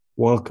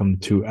Welcome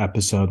to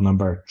episode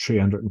number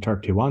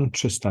 331,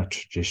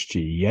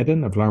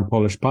 331 of Learn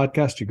Polish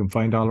Podcast. You can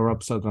find all our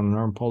episodes on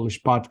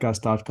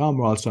learnpolishpodcast.com.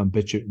 We're also on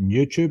BitChute and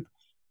YouTube.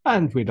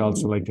 And we'd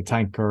also like to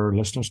thank our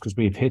listeners because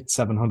we've hit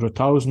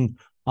 700,000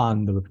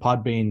 on the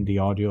Podbean, the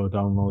audio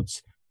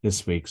downloads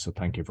this week. So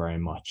thank you very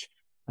much.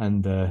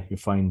 And you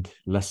find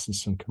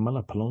lessons from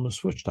Camilla,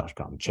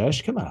 polonaswitch.com.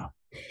 Cześć, Camilla.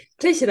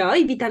 Cześć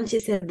Roy, witam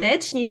Cię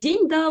serdecznie. Dzień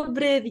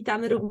dobry,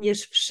 witamy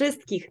również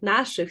wszystkich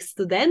naszych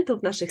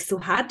studentów, naszych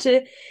słuchaczy.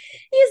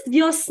 Jest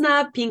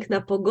wiosna,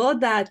 piękna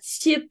pogoda,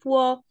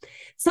 ciepło,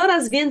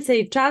 coraz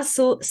więcej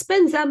czasu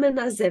spędzamy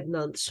na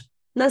zewnątrz.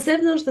 Na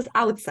zewnątrz to jest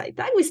outside,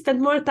 tak? We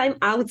spend more time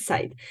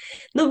outside.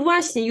 No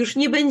właśnie, już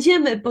nie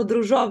będziemy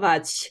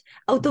podróżować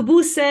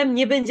autobusem,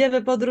 nie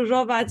będziemy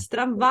podróżować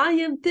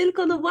tramwajem,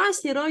 tylko no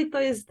właśnie, Roy,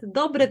 to jest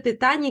dobre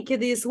pytanie,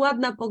 kiedy jest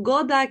ładna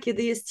pogoda,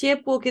 kiedy jest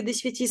ciepło, kiedy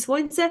świeci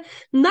słońce,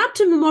 na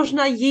czym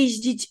można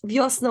jeździć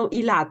wiosną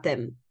i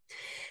latem?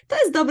 To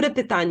jest dobre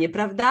pytanie,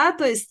 prawda?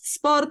 To jest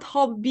sport,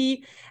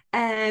 hobby,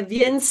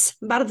 więc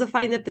bardzo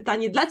fajne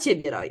pytanie dla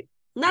Ciebie, Roy.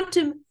 Na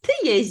czym Ty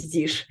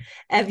jeździsz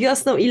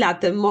wiosną i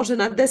latem? Może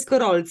na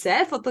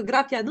deskorolce?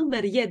 Fotografia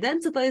numer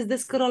 1. Co to jest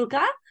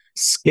deskorolka?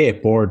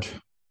 Skateboard.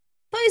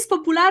 To jest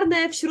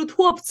popularne wśród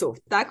chłopców,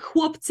 tak?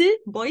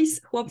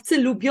 Chłopcy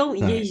lubią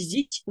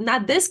jeździć na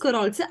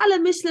deskorolce, ale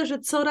myślę, że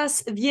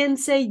coraz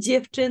więcej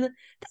dziewczyn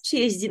też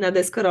jeździ na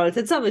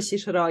deskorolce. Co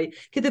myślisz, Roy?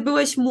 Kiedy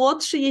byłeś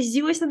młodszy,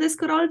 jeździłeś na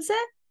deskorolce?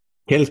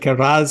 Kilka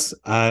razy,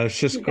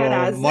 wszystko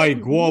moja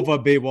głowa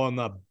była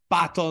na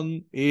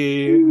baton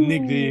i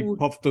nigdy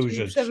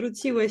powtórzyć.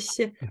 Przewróciłeś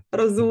się,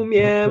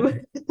 rozumiem.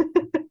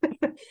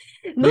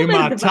 Nie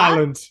ma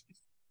talent.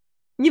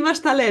 Nie masz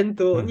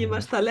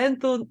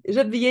talentu,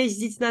 żeby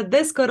jeździć na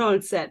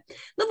deskorolce.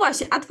 No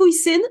właśnie, a twój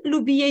syn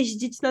lubi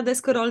jeździć na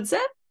deskorolce?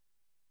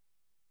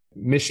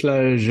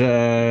 Myślę,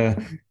 że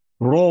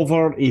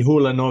rower i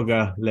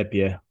hulajnoga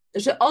lepiej.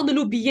 Że on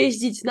lubi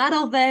jeździć na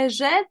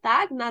rowerze,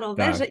 tak? Na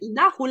rowerze i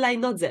na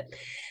hulajnodze.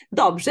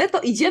 Dobrze,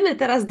 to idziemy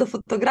teraz do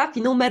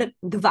fotografii numer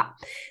 2.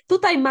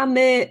 Tutaj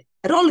mamy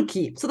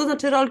rolki. Co to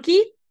znaczy rolki?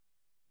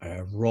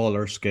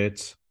 Roller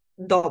skates.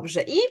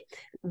 Dobrze. I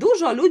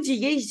dużo ludzi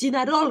jeździ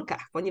na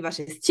rolkach, ponieważ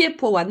jest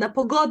ciepło, ładna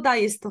pogoda,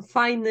 jest to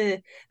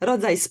fajny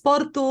rodzaj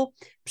sportu,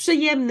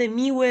 przyjemny,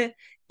 miły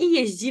i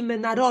jeździmy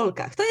na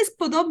rolkach. To jest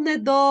podobne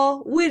do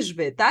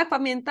łyżwy, tak?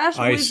 Pamiętasz?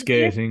 Ice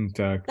skating,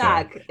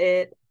 tak.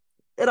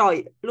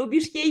 Roy,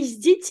 lubisz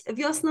jeździć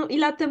wiosną i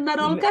latem na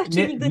rolkach,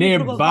 czy nigdy nie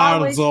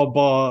próbowałeś? Nie bardzo,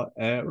 bo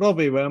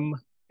robiłem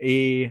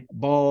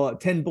bo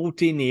ten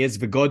buty nie jest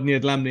wygodny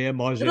dla mnie.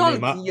 Może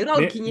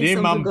rolki nie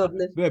są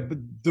wygodne.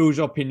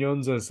 Dużo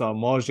pieniędzy są.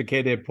 Może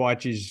kiedy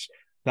płacisz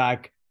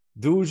tak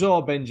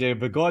dużo, będzie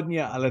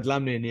wygodnie, ale dla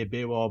mnie nie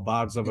było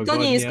bardzo wygodnie.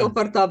 To nie jest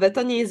komfortowe,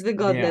 to nie jest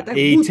wygodne. Tak,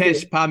 i buty.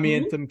 też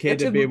pamiętam,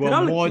 kiedy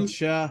była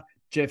młodsza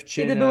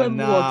dziewczyna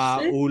na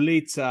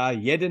ulicy,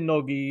 jeden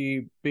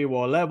nogi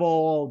było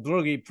lewo,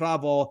 drugi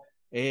prawo.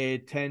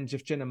 Ten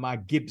dziewczyna ma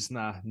gips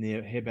na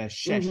chyba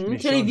 6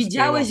 miesięcy. Czyli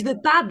widziałeś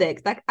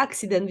wypadek, tak?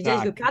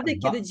 Widziałeś wypadek,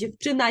 kiedy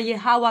dziewczyna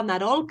jechała na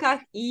rolkach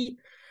i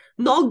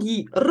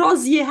nogi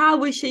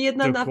rozjechały się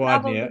jedna na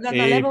prawą, druga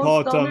na lewą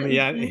potem stronę.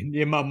 Ja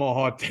nie mam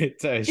ochoty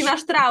też. Ty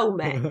masz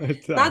traumę.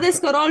 Na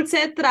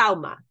deskorolce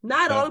trauma,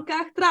 na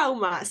rolkach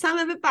trauma,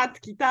 same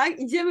wypadki, tak?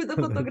 Idziemy do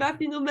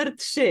fotografii numer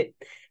 3.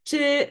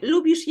 Czy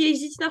lubisz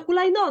jeździć na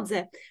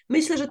hulajnodze?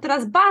 Myślę, że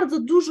teraz bardzo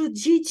dużo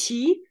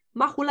dzieci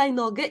ma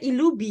hulajnogę i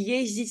lubi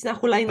jeździć na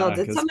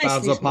hulajnodze. Co myślisz?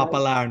 Jest bardzo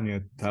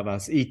popularnie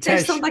teraz. I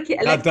też są takie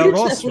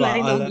elektryczne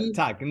hulajnogi.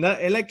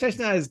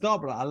 Elektryczna jest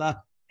dobra, ale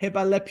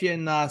chyba lepiej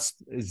na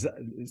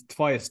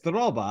twoje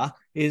zdrowie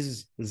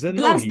jest z nogi.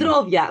 Dla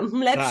zdrowia.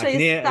 Lepsza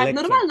jest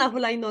normalna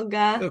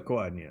hulajnoga.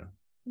 Dokładnie.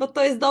 Bo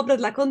to jest dobre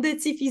dla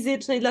kondycji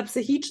fizycznej, dla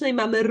psychicznej,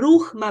 mamy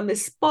ruch, mamy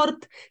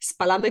sport,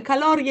 spalamy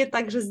kalorie,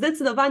 także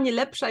zdecydowanie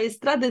lepsza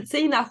jest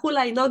tradycyjna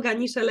hulajnoga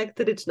niż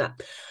elektryczna.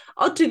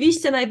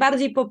 Oczywiście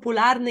najbardziej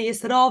popularny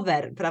jest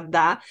rower,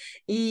 prawda?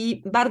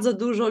 I bardzo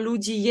dużo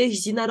ludzi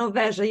jeździ na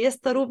rowerze.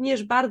 Jest to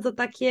również bardzo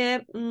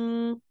takie,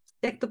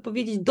 jak to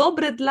powiedzieć,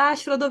 dobre dla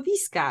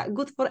środowiska,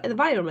 good for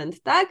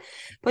environment, tak?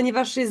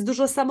 Ponieważ jest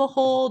dużo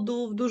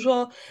samochodów,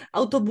 dużo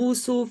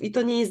autobusów i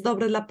to nie jest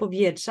dobre dla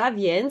powietrza,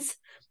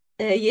 więc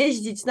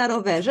jeździć na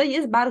rowerze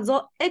jest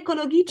bardzo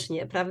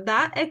ekologicznie,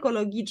 prawda?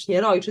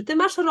 Ekologicznie. Roy, czy ty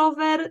masz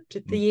rower?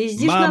 Czy ty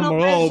jeździsz na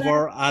rowerze? Mam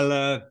rower,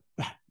 ale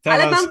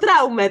teraz... Ale mam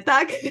traumę,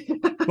 tak?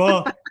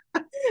 Bo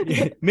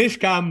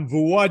mieszkam w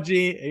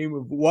Łodzi i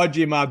w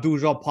Łodzi ma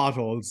dużo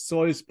potholes.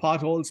 Co jest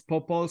potholes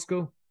po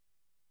polsku?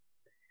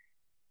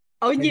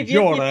 Oj, nie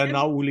wiem. Dziury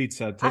na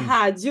ulicy.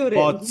 Dziury.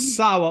 Bo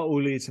cała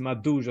ulica ma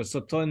dużo,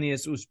 so to nie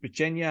jest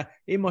ubezpieczenie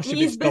i musi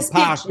być do parku. Nie jest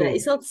bezpieczne,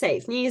 it's not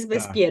safe, nie jest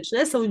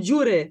bezpieczne, są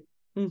dziury.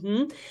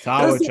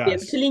 Cały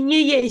czas. Czyli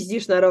nie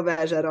jeździsz na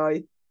rowerze,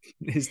 Roy.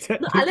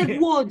 No ale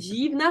w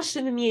Łodzi, w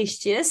naszym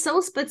mieście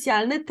są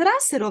specjalne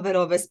trasy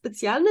rowerowe,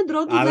 specjalne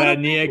drogi ale dla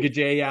rowerów. nie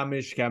gdzie ja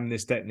mieszkam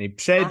niestety.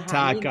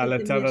 Ale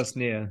teraz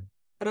nie.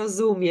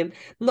 Rozumiem.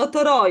 No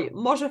to Roy,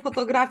 może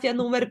fotografia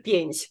numer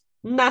 5.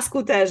 na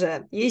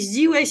skuterze.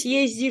 Jeździłeś,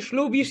 jeździsz,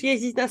 lubisz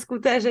jeździć na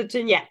skuterze,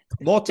 czy nie?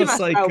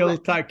 Motorcycle,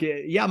 tak.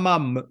 Ja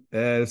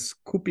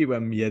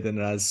kupiłem jeden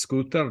raz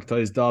skuter, to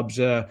jest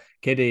dobrze.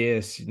 Kiedy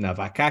jest na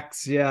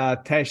wakacje,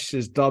 też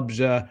jest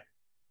dobrze.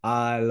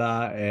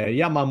 Ale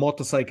ja mam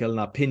motorcycle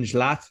na 5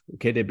 lat,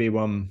 kiedy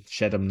byłem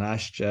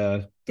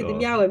 17. Kiedy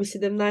miałem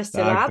 17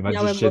 tak, lat,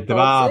 miałem 22.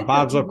 motocykl.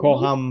 Bardzo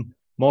kocham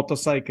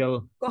motorcycle.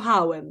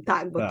 Kochałem,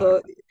 tak, bo Tak.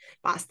 to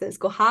past tense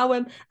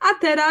kochałem.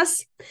 A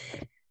teraz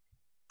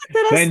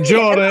Ten nie,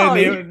 dziurę,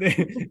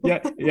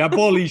 ja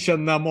boli się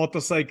na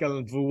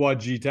motorcycle w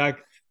Łodzi,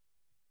 tak?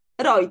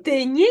 Roy,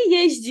 ty nie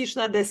jeździsz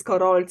na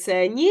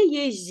deskorolce, nie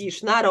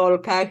jeździsz na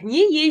rolkach,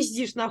 nie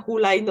jeździsz na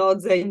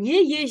hulajnodze,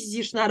 nie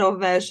jeździsz na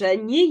rowerze,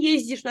 nie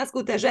jeździsz na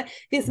skuterze,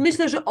 więc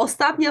myślę, że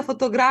ostatnia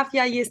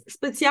fotografia jest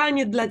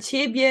specjalnie dla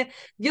ciebie.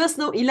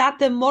 Wiosną i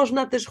latem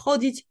można też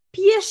chodzić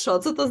pieszo.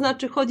 Co to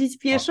znaczy chodzić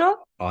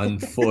pieszo? On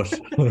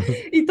foot.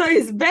 I to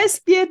jest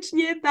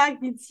bezpiecznie,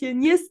 tak, nic się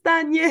nie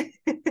stanie,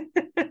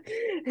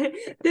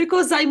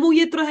 tylko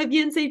zajmuje trochę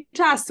więcej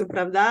czasu,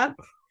 prawda?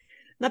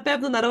 Na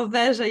pewno na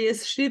rowerze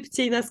jest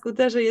szybciej, na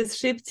skuterze jest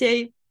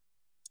szybciej.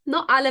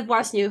 No ale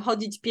właśnie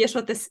chodzić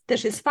pieszo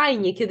też jest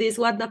fajnie, kiedy jest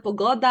ładna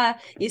pogoda,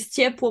 jest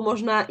ciepło,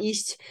 można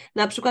iść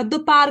na przykład do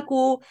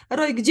parku.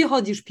 Roy, gdzie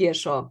chodzisz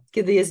pieszo,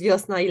 kiedy jest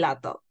wiosna i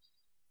lato?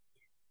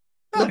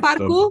 Do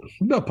parku?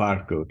 Do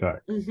parku,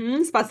 tak.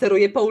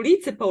 Spaceruję po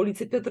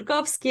ulicy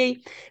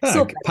Piotrkowskiej. Tak,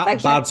 Super.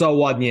 Także, bardzo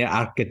ładnie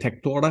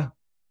architektura.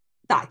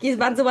 tak, jest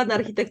bardzo ładna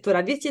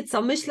architektura. Wiecie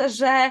co, myślę,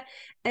 że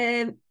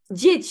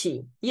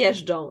dzieci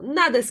jeżdżą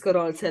na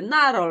deskorolce,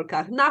 na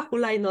rolkach, na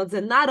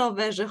hulajnodze, na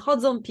rowerze,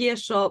 chodzą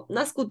pieszo,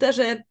 na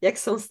skuterze, jak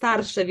są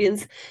starsze,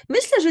 więc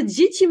myślę, że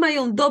dzieci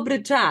mają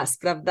dobry czas,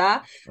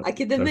 prawda? A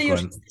kiedy my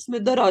już jesteśmy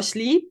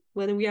dorośli,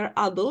 when we are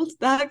adults,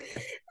 tak,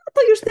 no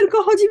to już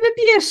tylko chodzimy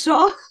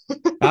pieszo.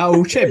 A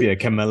u ciebie,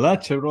 Kamila,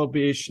 czy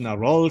robisz na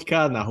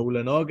rolka, na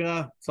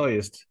hulajnogę? Co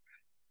jest?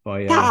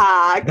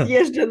 Tak,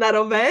 jeżdżę na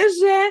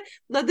rowerze,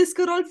 na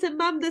deskorolce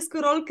mam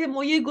deskorolkę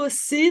mojego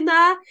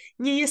syna,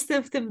 nie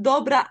jestem w tym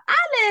dobra,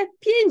 ale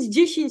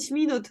 5-10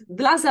 minut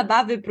dla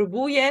zabawy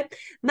próbuję.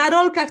 Na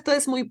rolkach to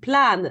jest mój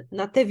plan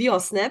na tę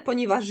wiosnę,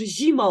 ponieważ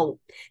zimą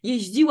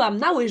jeździłam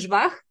na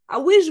łyżwach, a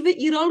łyżwy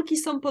i rolki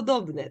są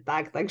podobne,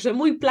 tak? Także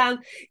mój plan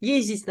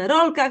jeździć na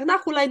rolkach, na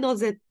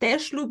hulajnodze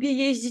też lubię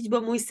jeździć,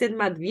 bo mój syn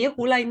ma 2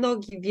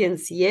 hulajnogi,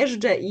 więc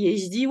jeżdżę i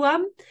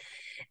jeździłam.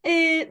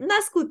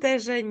 Na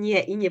skuterze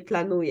nie i nie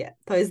planuję.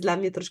 To jest dla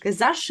mnie troszkę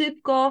za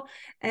szybko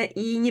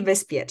i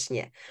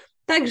niebezpiecznie.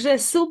 Także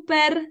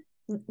super,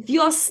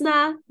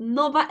 wiosna,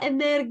 nowa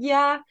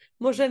energia,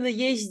 możemy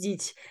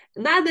jeździć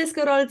na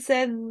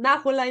deskorolce, na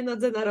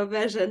hulajnodze, na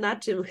rowerze, na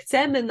czym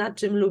chcemy, na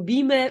czym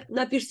lubimy.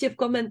 Napiszcie w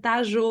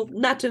komentarzu,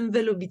 na czym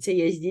wy lubicie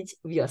jeździć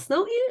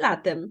wiosną i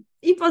latem.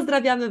 I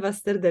pozdrawiamy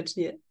was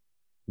serdecznie.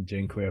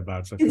 Dziękuję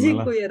bardzo,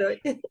 Dziękuję, Roy.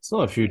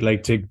 So if you'd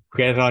like to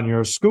get on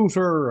your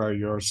scooter or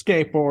your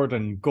skateboard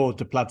and go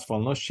to Plac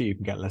Wolności, you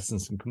can get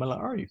lessons from Camilla,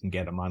 or you can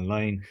get them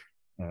online.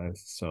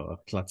 So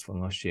Plac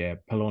Wolności,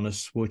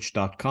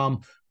 peloniswitch.com,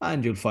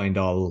 and you'll find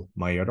all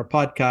my other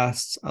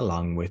podcasts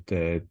along with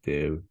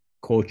the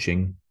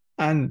coaching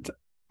and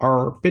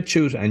our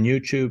BitChute and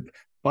YouTube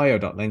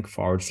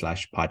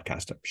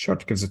bio.link/podcast. Be sure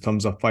to give us a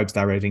thumbs up,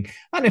 5-star rating.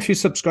 And if you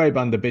subscribe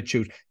on the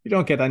BitChute, you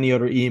don't get any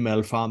other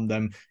email from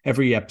them.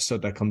 Every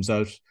episode that comes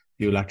out,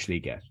 you'll actually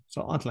get.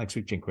 So until next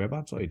week, dziękuję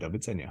bardzo i do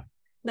widzenia.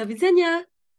 Do widzenia.